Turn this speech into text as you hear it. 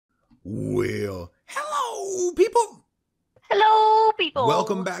Well, hello, people! Hello, people!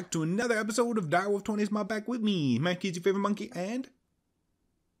 Welcome back to another episode of Direwolf20's modpack with me, Mankey's your favorite monkey, and...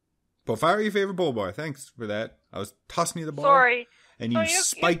 Porfire, your favorite bull boy. Thanks for that. I was tossing you the ball. Sorry. And you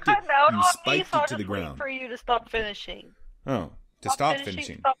spiked it. You spiked it to the ground. For you to stop finishing. Oh, to stop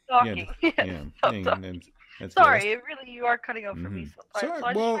finishing. Stop talking. Yeah. That's sorry, really, you are cutting out for me sometimes.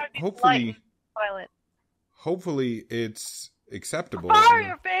 Sorry. So Well, hopefully... Silent. Hopefully it's acceptable. Porfire,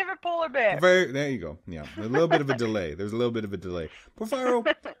 your favorite polar bear. There you go. Yeah, a little bit of a delay. There's a little bit of a delay. Porfiro,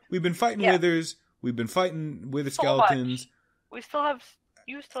 we've been fighting withers. We've been fighting wither skeletons. You still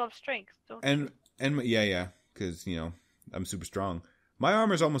have strength, don't you? And yeah, because I'm super strong. My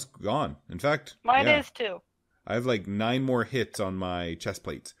armor's almost gone. In fact, mine is too. I have like 9 more hits on my chest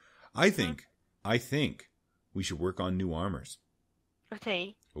plates. I think we should work on new armors.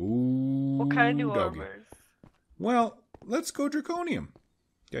 Okay. Ooh. What kind of new doggy. armors? Well, let's go draconium.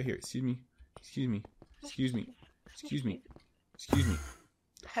 Yeah, here. Excuse me.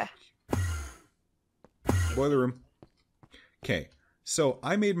 Boiler room. Okay. So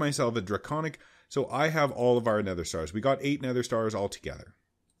I made myself a draconic. So I have all of our nether stars. We got 8 nether stars all together.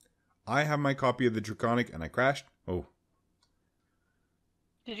 I have my copy of the draconic, and I crashed. Oh.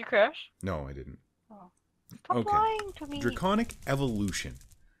 Did you crash? No, I didn't. Oh. Stop lying to me. Draconic evolution.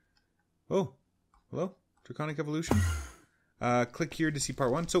 Oh, hello? Draconic evolution? Click here to see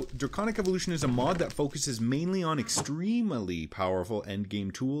part 1. So, Draconic Evolution is a mod that focuses mainly on extremely powerful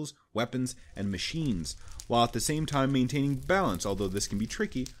endgame tools, weapons, and machines, while at the same time maintaining balance, although this can be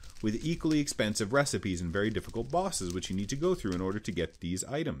tricky, with equally expensive recipes and very difficult bosses which you need to go through in order to get these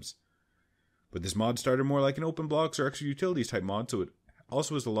items. But this mod started more like an open blocks or extra utilities type mod, so it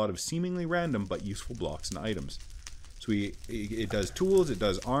also has a lot of seemingly random but useful blocks and items. So it does tools, it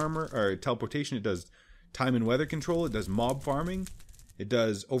does armor, or teleportation, it does time and weather control, it does mob farming, it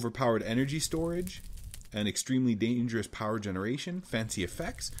does overpowered energy storage, and extremely dangerous power generation, fancy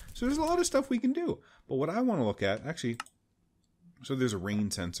effects. So there's a lot of stuff we can do. But what I want to look at, actually, so there's a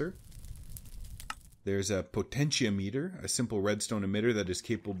rain sensor. There's a potentiometer, a simple redstone emitter that is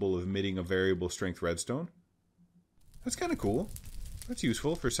capable of emitting a variable strength redstone. That's kind of cool. That's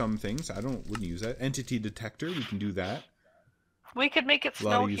useful for some things. Wouldn't use that. Entity detector, we can do that. We could make it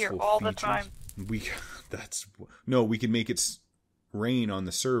snow here all the time. We can make it rain on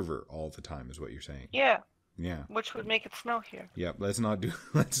the server all the time, is what you're saying. Yeah. Yeah. Which would make it snow here. Yeah, let's not do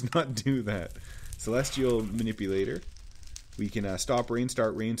that. Celestial manipulator. We can stop rain,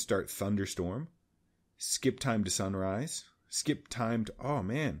 start thunderstorm. Skip time to sunrise. Skip time to... Oh,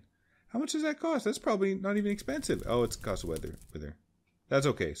 man. How much does that cost? That's probably not even expensive. Oh, it's cost of weather. That's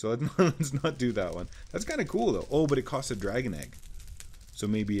okay. So let's not do that one. That's kind of cool, though. Oh, but it costs a dragon egg. So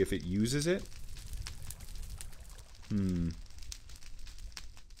maybe if it uses it... So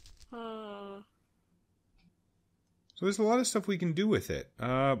there's a lot of stuff we can do with it.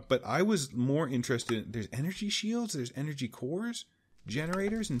 But I was more interested in... There's energy shields, there's energy cores,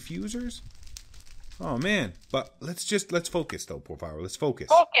 generators, and fusers. Oh, man. But let's focus, though, Porfiro. Let's focus.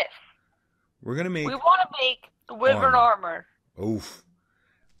 Focus! We're going to make... We want to make the Wyvern armor. Oof.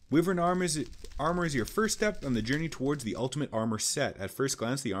 Wyvern armor is your first step on the journey towards the ultimate armor set. At first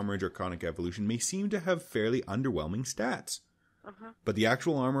glance, the armor in Draconic Evolution may seem to have fairly underwhelming stats. But the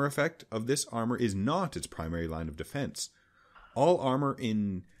actual armor effect of this armor is not its primary line of defense. All armor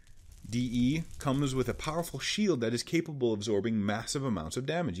in DE comes with a powerful shield that is capable of absorbing massive amounts of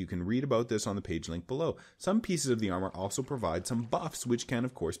damage. You can read about this on the page link below. Some pieces of the armor also provide some buffs, which can,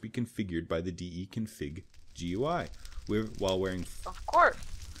 of course, be configured by the DE config GUI, while wearing... Of course.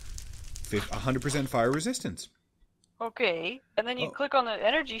 100% fire resistance. Okay, and then you click on the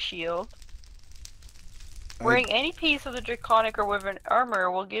energy shield. Wearing any piece of the Draconic or Wyvern armor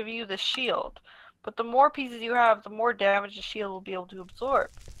will give you the shield, but the more pieces you have, the more damage the shield will be able to absorb.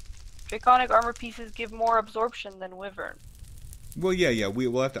 Draconic armor pieces give more absorption than Wyvern. Well, yeah,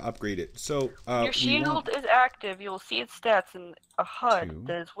 we'll have to upgrade it. So your shield is active. You will see its stats in a HUD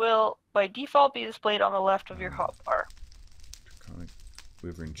that will, by default, be displayed on the left of your hotbar. Draconic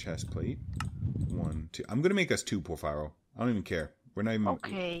Wyvern chest plate. 1, 2. I'm gonna make us 2, Porfiro. I don't even care. We're not even...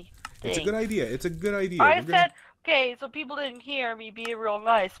 Okay. It's a good idea. I said, okay, so people didn't hear me be real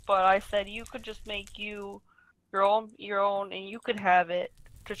nice, but I said you could just make your own, and you could have it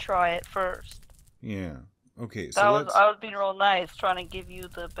to try it first. Yeah. Okay. So I was being real nice, trying to give you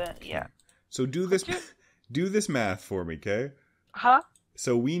the yeah. So do this math for me, okay? Huh?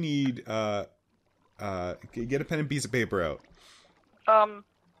 So we need get a pen and piece of paper out.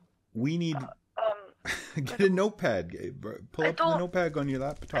 We need get a notepad. Pull up the notepad on your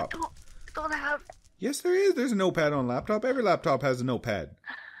laptop. I don't have... Yes, there is. There's a notepad on laptop. Every laptop has a notepad.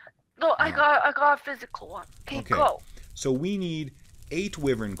 No, I got a physical one. Okay, go. So we need 8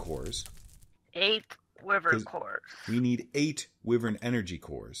 wyvern cores. 8 wyvern cores. We need 8 wyvern energy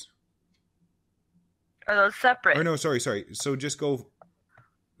cores. Are those separate? Or no, sorry. So just go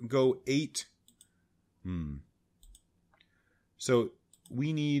 8. So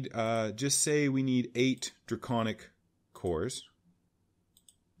we need, just say we need 8 draconic cores.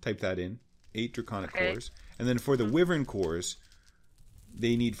 Type that in. 8 draconic cores. And then for the wyvern cores,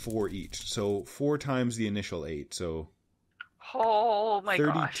 they need 4 each. So 4 times the initial 8. So oh my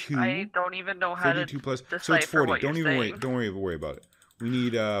 32, gosh. I don't even know how 32 to plus. decipher So it's 40. what Don't you're even saying. worry about it. We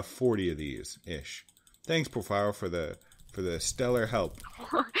need 40 of these ish. Thanks, Profile, for the stellar help.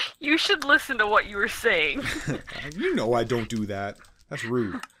 You should listen to what you were saying. You know I don't do that. That's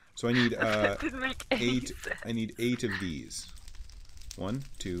rude. So I need That didn't make any 8. sense. I need 8 of these. 1,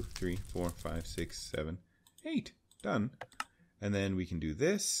 2, 3, 4, 5, 6, 7, 8. Done. And then we can do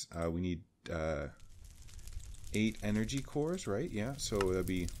this. We need 8 energy cores, right? Yeah. So that'll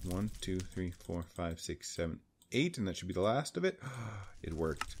be 1, 2, 3, 4, 5, 6, 7, 8, and that should be the last of it. It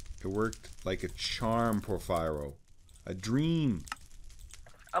worked. It worked like a charm, Porphyro. A dream.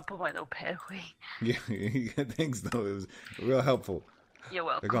 I'll put my notepad away. Yeah, thanks though. It was real helpful. You're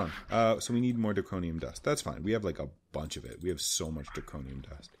welcome. They're gone. So we need more draconium dust. That's fine. We have like a bunch of it. We have so much draconium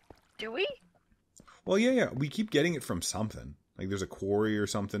dust. Do we? Well, yeah. We keep getting it from something. Like there's a quarry or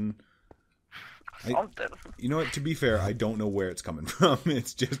something. Something. You know what? To be fair, I don't know where it's coming from.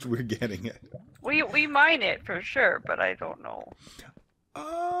 It's just we're getting it. We mine it for sure, but I don't know.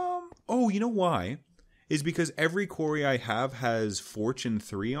 Oh, you know why? Is because every quarry I have has Fortune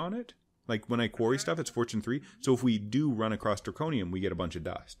 3 on it. Like when I quarry stuff, it's Fortune 3. So if we do run across draconium, we get a bunch of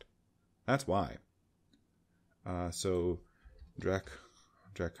dust. That's why. So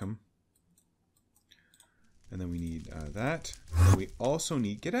Dracum. And then we need that. And we also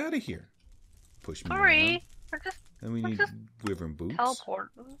need... Get out of here. Push me Sorry. around. Then we need wyvern boots.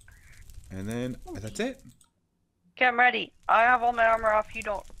 Teleporting. And then that's it. Okay, I'm ready. I have all my armor off. You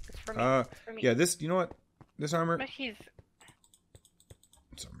don't. It's for me. It's for me. Yeah, this... You know what? This armor... But This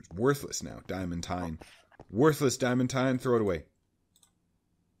armor's worthless now. Diamantine. Worthless Diamantine. Throw it away.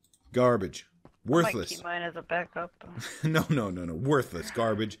 Garbage. Worthless. I might keep mine as a backup. No. Worthless.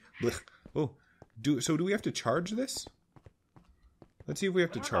 Garbage. Blech. Oh. Do we have to charge this? Let's see if we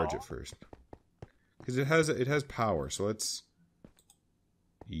have to charge it first. Because it has power, so let's...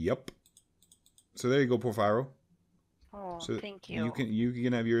 Yep. So there you go, Porphyro. Oh, so thank you. You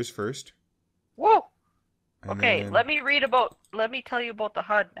can have yours first. Whoa! And Okay, then... let me tell you about the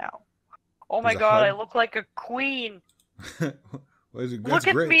HUD now. Oh my god, I look like a queen. Well, look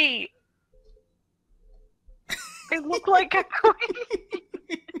at me! I look like a queen!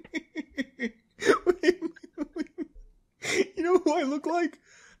 Wait. You know who I look like?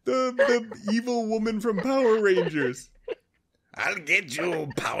 The evil woman from Power Rangers. I'll get you,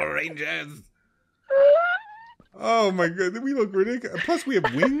 Power Rangers! Oh my god, we look ridiculous. Plus we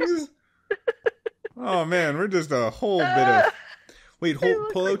have wings? Oh man, we're just a whole bit of... Wait,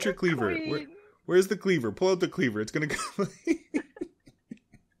 pull out your cleaver. Where's the cleaver? Pull out the cleaver. It's gonna go...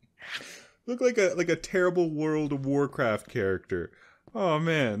 Look like a terrible World of Warcraft character. Oh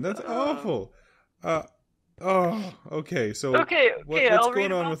man, that's awful. Okay, so what's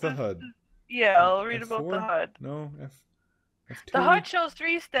going on with the HUD? Yeah, I'll read about the HUD. No, F2. The HUD shows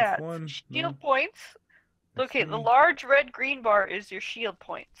 3 stats. F1, Shield points. Okay, the large red-green bar is your shield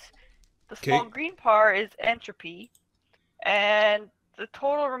points. The small green bar is entropy. And the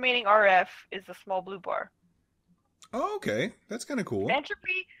total remaining RF is the small blue bar. Oh, okay. That's kind of cool.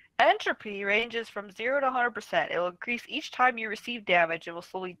 Entropy ranges from 0 to 100%. It will increase each time you receive damage and will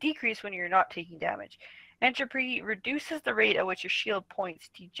slowly decrease when you're not taking damage. Entropy reduces the rate at which your shield points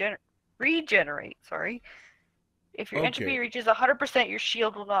regenerate. If your entropy reaches 100%, your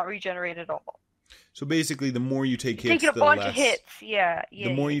shield will not regenerate at all. So basically, the more you take hits, taking a bunch of hits. Yeah.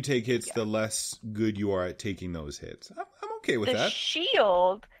 The more you take hits, the less good you are at taking those hits. I'm okay with that. The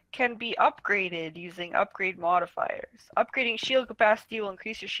shield can be upgraded using upgrade modifiers. Upgrading shield capacity will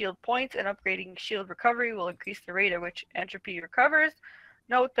increase your shield points, and upgrading shield recovery will increase the rate at which entropy recovers.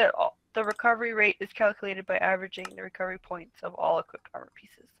 Note that the recovery rate is calculated by averaging the recovery points of all equipped armor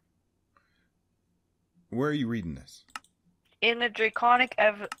pieces. Where are you reading this? In the Draconic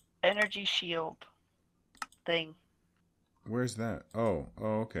Energy Shield thing. Where's that? Oh,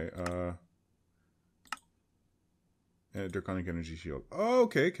 okay. Draconic Energy Shield. Oh,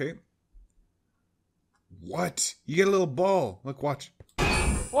 okay. What? You get a little ball. Look, watch.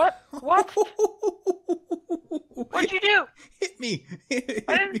 What? What'd you do? Hit me.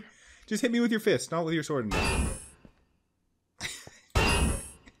 Hit me. Just hit me with your fist, not with your sword.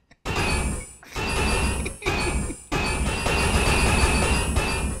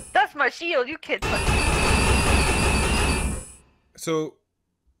 my shield. You can't touch it. So,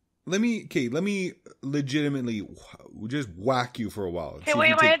 let me legitimately just whack you for a while. Okay,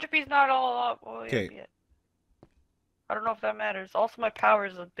 wait, my entropy's not all up. Okay. Yet. I don't know if that matters. Also, my power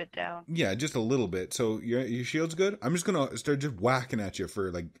is a bit down. Yeah, just a little bit. So, your shield's good? I'm just gonna start just whacking at you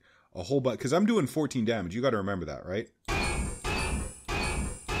for, like, a whole bunch. Because I'm doing 14 damage. You gotta remember that, right?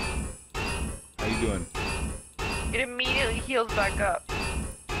 How you doing? It immediately heals back up.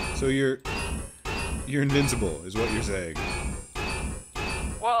 So you're invincible, is what you're saying.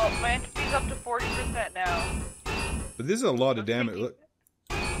 Well, my entropy's up to 40% now. But this is a lot of damage. Look.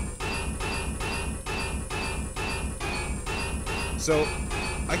 So,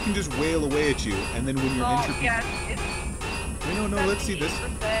 I can just wail away at you, and then when your entropy... Yes, Wait, no, let's see this.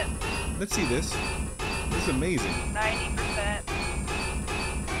 Let's see this. This is amazing. 90%.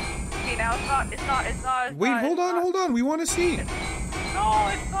 Okay, now it's not. Wait, hold on. We want to see. No,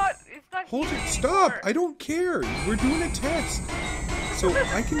 it's not Hold it. anymore. Stop. I don't care. We're doing a test. So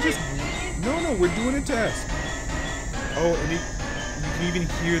I can just... No, we're doing a test. Oh, and you can even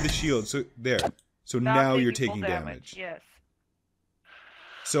hear the shield. So, there. So now you're taking damage. Yes.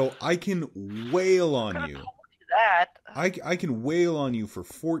 So I can wail on you. That. I can wail on you for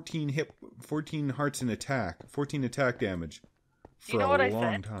 14 hearts in attack, 14 attack damage for a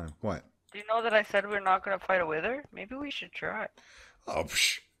long time. What? Do you know that I said we're not going to fight a wither? Maybe we should try. Oh,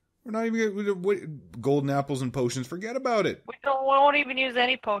 we're not even golden apples and potions. Forget about it. We won't even use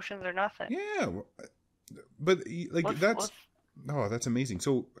any potions or nothing. Yeah, but like that's amazing.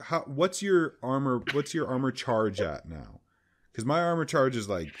 So what's your armor? What's your armor charge at now? Because my armor charge is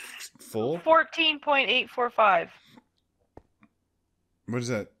like full. 14.845. What is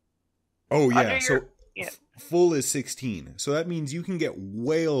that? Oh yeah, full is 16. So that means you can get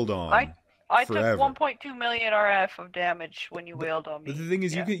wailed on. I forever. took 1.2 million RF of damage when you wailed on me. But the thing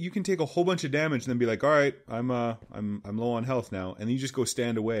is, you can take a whole bunch of damage and then be like, all right, I'm low on health now, and then you just go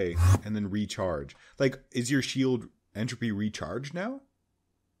stand away and then recharge. Like, is your shield entropy recharged now?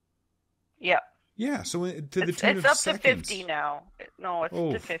 Yeah. Yeah, so to the tune of it's up seconds. to 50 now. No, it's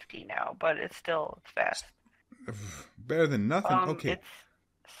to 50 now, but it's fast. Better than nothing. Okay.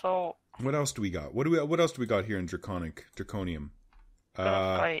 So. What else do we got? What else do we got here in Draconium?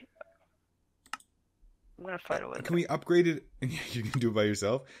 I'm gonna fight with it. Can we upgrade it? You can do it by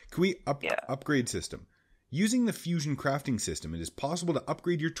yourself. Can we upgrade system? Using the fusion crafting system, it is possible to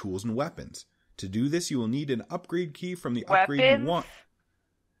upgrade your tools and weapons. To do this, you will need an upgrade key from the upgrade you want,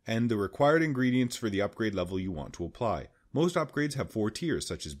 and the required ingredients for the upgrade level you want to apply. Most upgrades have 4 tiers,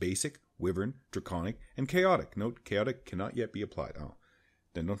 such as Basic, Wyvern, Draconic, and Chaotic. Note, Chaotic cannot yet be applied. Oh,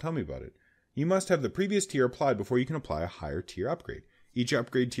 then don't tell me about it. You must have the previous tier applied before you can apply a higher tier upgrade. Each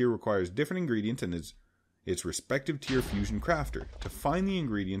upgrade tier requires different ingredients and is its respective tier fusion crafter. To find the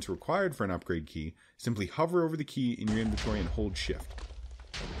ingredients required for an upgrade key, simply hover over the key in your inventory and hold shift.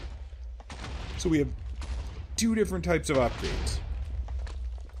 So we have 2 different types of upgrades.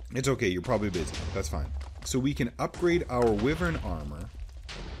 It's okay, you're probably busy. That's fine. So we can upgrade our Wyvern armor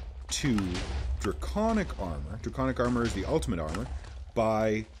to Draconic armor. Draconic armor is the ultimate armor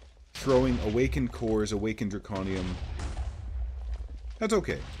by throwing Awakened Cores, Awakened Draconium. That's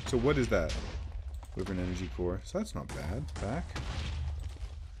okay. So what is that? Wyvern Energy Core. So that's not bad. Back.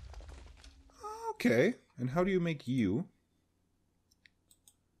 Okay. And how do you make you?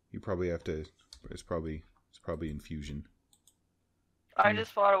 You probably have to... It's probably infusion. I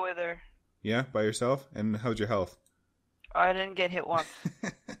just fought a wither. Yeah? By yourself? And how's your health? I didn't get hit once.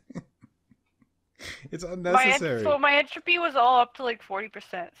 It's unnecessary. So my entropy was all up to like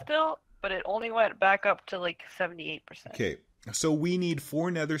 40% still, but it only went back up to like 78%. Okay. So we need 4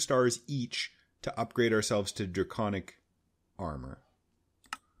 nether stars each to upgrade ourselves to Draconic armor.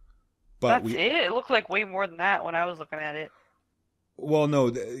 But That's it? It looked like way more than that when I was looking at it. Well,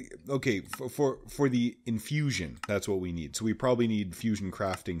 no. Okay, for the infusion, that's what we need. So we probably need fusion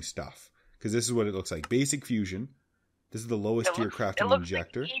crafting stuff. Because this is what it looks like. Basic fusion. This is the lowest tier crafting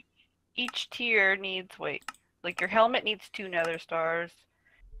injector. Like each tier needs, like your helmet needs 2 nether stars.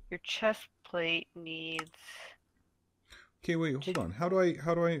 Your chest plate needs... Okay, wait, hold on. How do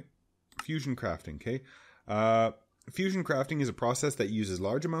I fusion crafting, okay? Fusion crafting is a process that uses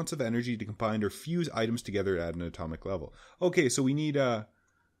large amounts of energy to combine or fuse items together at an atomic level. Okay, so we need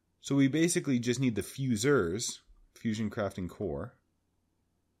so we basically just need the fusers, fusion crafting core.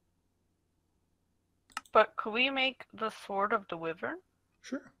 But could we make the sword of the Wyvern?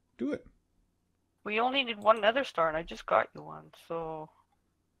 Sure, do it. We only need 1 nether star and I just got you one, so...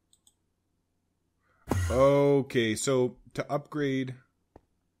 Okay, so to upgrade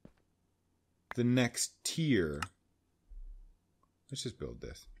the next tier, let's just build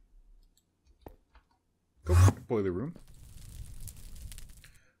this. Go boiler room.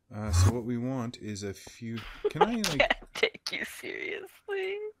 So what we want is a few. Can I like? Can't take you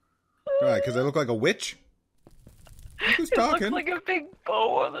seriously. Because I look like a witch. Look who's It talking? looks like a big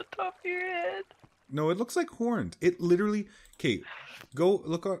bow on the top of your head. No, it looks like horns. It literally. Okay, go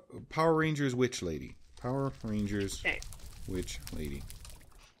look at Power Rangers Witch Lady. Power Rangers Witch Lady.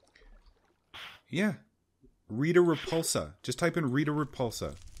 Yeah, Rita Repulsa. Just type in Rita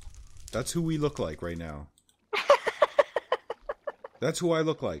Repulsa. That's who we look like right now. That's who I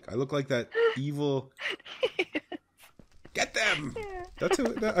look like. I look like that evil. Get them! Yeah. That's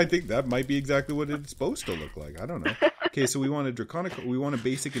who. I think that might be exactly what it's supposed to look like. I don't know. Okay, so we want a draconic. We want a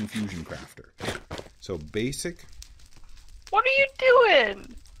basic infusion crafter. So basic. What are you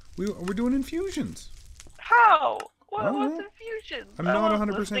doing? We're doing infusions. How? What's know. infusions? I'm not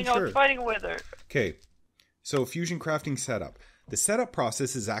 100% I sure. was fighting with her. Okay, so fusion crafting setup. The setup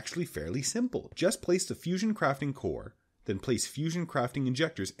process is actually fairly simple. Just place the fusion crafting core, then place fusion crafting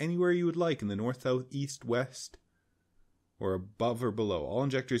injectors anywhere you would like in the north, south, east, west, or above or below. All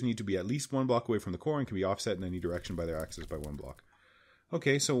injectors need to be at least 1 block away from the core and can be offset in any direction by their axis by 1 block.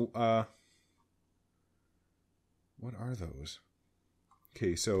 Okay, so, what are those?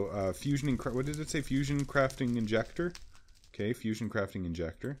 Okay, so, fusion, what did it say? Fusion crafting injector? Okay, fusion crafting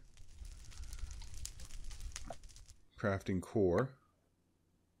injector. Crafting core.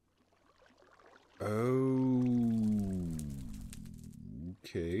 Oh.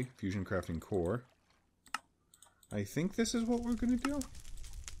 Okay, fusion crafting core. I think this is what we're gonna do.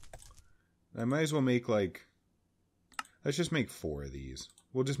 I might as well make like. Let's just make 4 of these.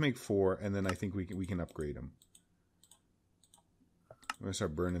 We'll just make 4, and then I think we can upgrade them. I'm gonna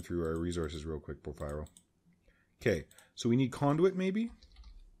start burning through our resources real quick, Porphyro. Okay, so we need conduit maybe.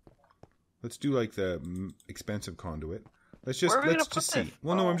 Let's do like the expensive conduit. Let's just see. This?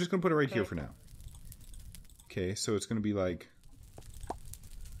 Well, no, I'm just gonna put it right here for now. Okay, so it's gonna be like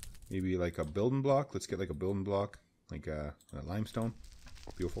maybe like a building block. Let's get like a building block, like a limestone.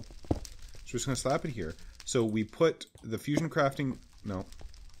 Beautiful. So we're just gonna slap it here. So we put the fusion crafting. No.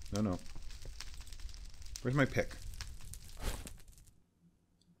 Where's my pick?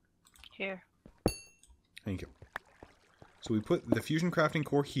 Here. Thank you. So we put the fusion crafting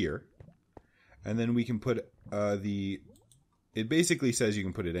core here, and then we can put it basically says you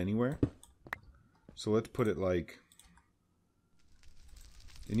can put it anywhere. So let's put it like,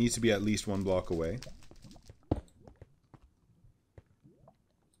 it needs to be at least 1 block away.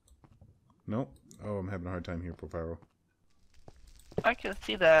 Nope. Oh, I'm having a hard time here, Porphyro. I can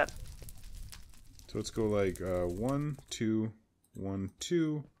see that. So let's go like 1, 2, 1,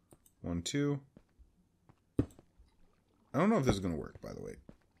 2, 1, 2. I don't know if this is going to work, by the way.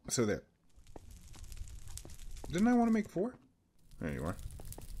 So there. Didn't I want to make 4? There you are.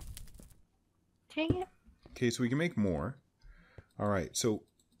 Dang it. Okay, so we can make more. Alright, so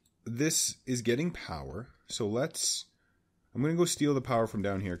this is getting power. So let's... I'm going to go steal the power from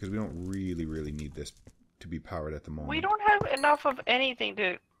down here because we don't really need this to be powered at the moment. We don't have enough of anything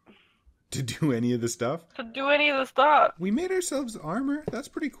to do any of the stuff? do any of the stuff. We made ourselves armor. That's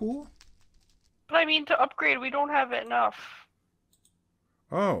pretty cool. But I mean, to upgrade, we don't have enough.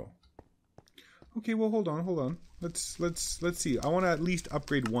 Oh. Okay, well, hold on. Let's see. I want to at least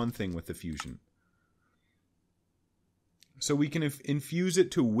upgrade one thing with the fusion. So we can infuse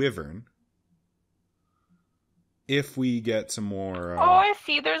it to Wyvern. If we get some more... oh, I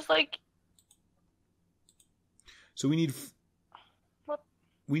see. There's like... So we need... What?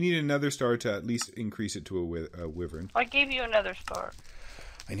 We need another star to at least increase it to a Wyvern. I gave you another star.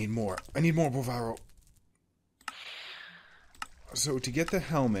 I need more. Porphyro. So to get the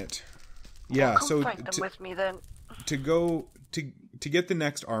helmet... Yeah, come so... fight them with me then. To get the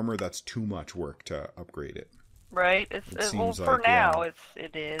next armor, that's too much work to upgrade it. Right? It well, seems for like, now, yeah.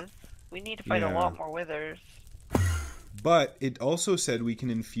 it is. We need to fight a Yeah. lot more withers. But it also said we can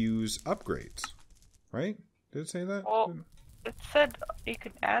infuse upgrades, right? Did it say that? Well, it said you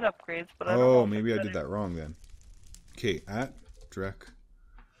could add upgrades, but I don't know. Oh, maybe I did that wrong then. Okay, at Drek.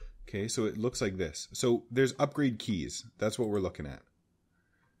 Okay, so it looks like this. So there's upgrade keys. That's what we're looking at.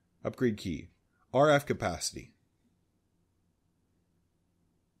 Upgrade key. RF capacity.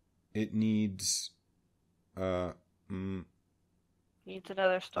 It needs... Needs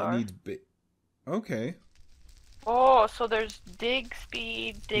another star. It needs... Okay. Oh, so there's dig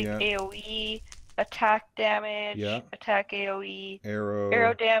speed, dig Yeah. AoE, attack damage, Yeah. attack AoE, Arrow.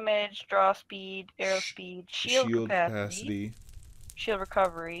 arrow damage, draw speed, arrow speed, shield capacity, shield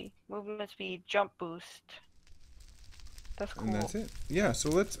recovery, movement speed, jump boost. That's cool. And that's it. Yeah, so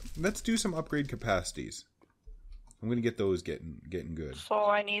let's do some upgrade capacities. I'm gonna get those getting good. So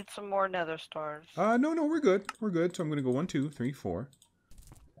I need some more nether stars. No, we're good. We're good. So I'm gonna go 1, 2, 3, 4.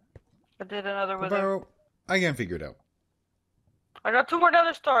 I did another wither. I can't figure it out. I got 2 more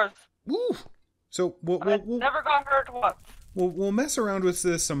nether stars. Woo! So we'll never got hurt once. We'll mess around with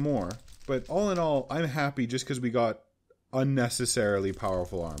this some more. But all in all, I'm happy just because we got unnecessarily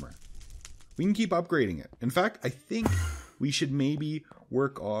powerful armor. We can keep upgrading it. In fact, I think we should maybe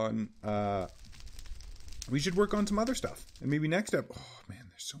work on some other stuff. And maybe next up. Oh man,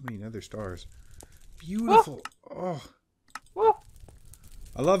 there's so many nether stars. Beautiful. Woo. Oh. Woo.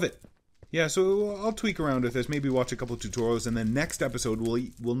 I love it. Yeah, so I'll tweak around with this, maybe watch a couple tutorials, and then next episode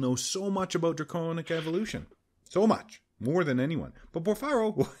we'll know so much about Draconic Evolution. So much. More than anyone. But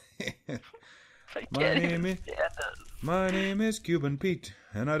Porfaro... My name is Cuban Pete,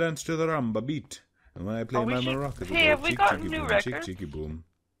 and I dance to the rumba beat. And when I play my maracas, hey, have we got a new record? Cheeky boom.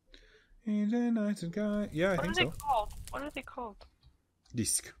 He's a nice guy. Yeah, I think so. What are they called?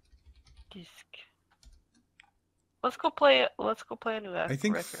 Disc. Let's go play a new record. I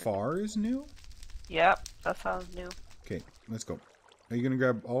think Far is new? Yep, that sounds new. Okay, let's go. Are you gonna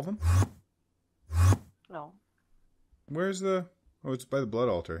grab all of them? No. Where's the... Oh, it's by the blood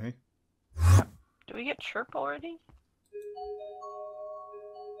altar, hey? Did we get chirp already?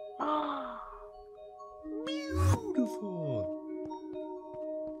 Beautiful.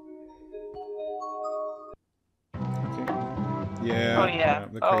 Okay. Yeah. Oh yeah.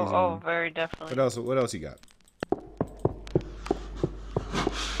 The crazy one. Very definitely. What else you got?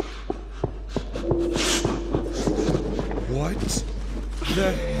 What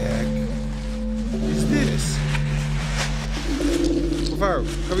the heck is this? Fire,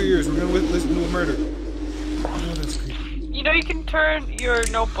 cover your ears. We're gonna listen to a murder. Oh, that's creepy. You know you can turn your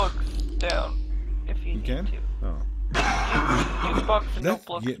notebooks down if you need can? to. Oh. Use books and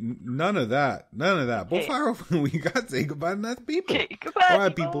notebooks. Yeah, none of that. Okay. Well, fire, we got to say goodbye to that people. Okay, goodbye, all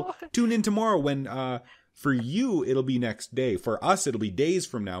right, people. Tune in tomorrow when, for you, it'll be next day. For us, it'll be days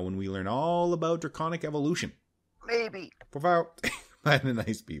from now when we learn all about Draconic Evolution. Maybe. Bye, the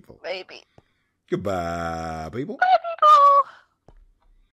nice people. Maybe. Goodbye, people. Bye.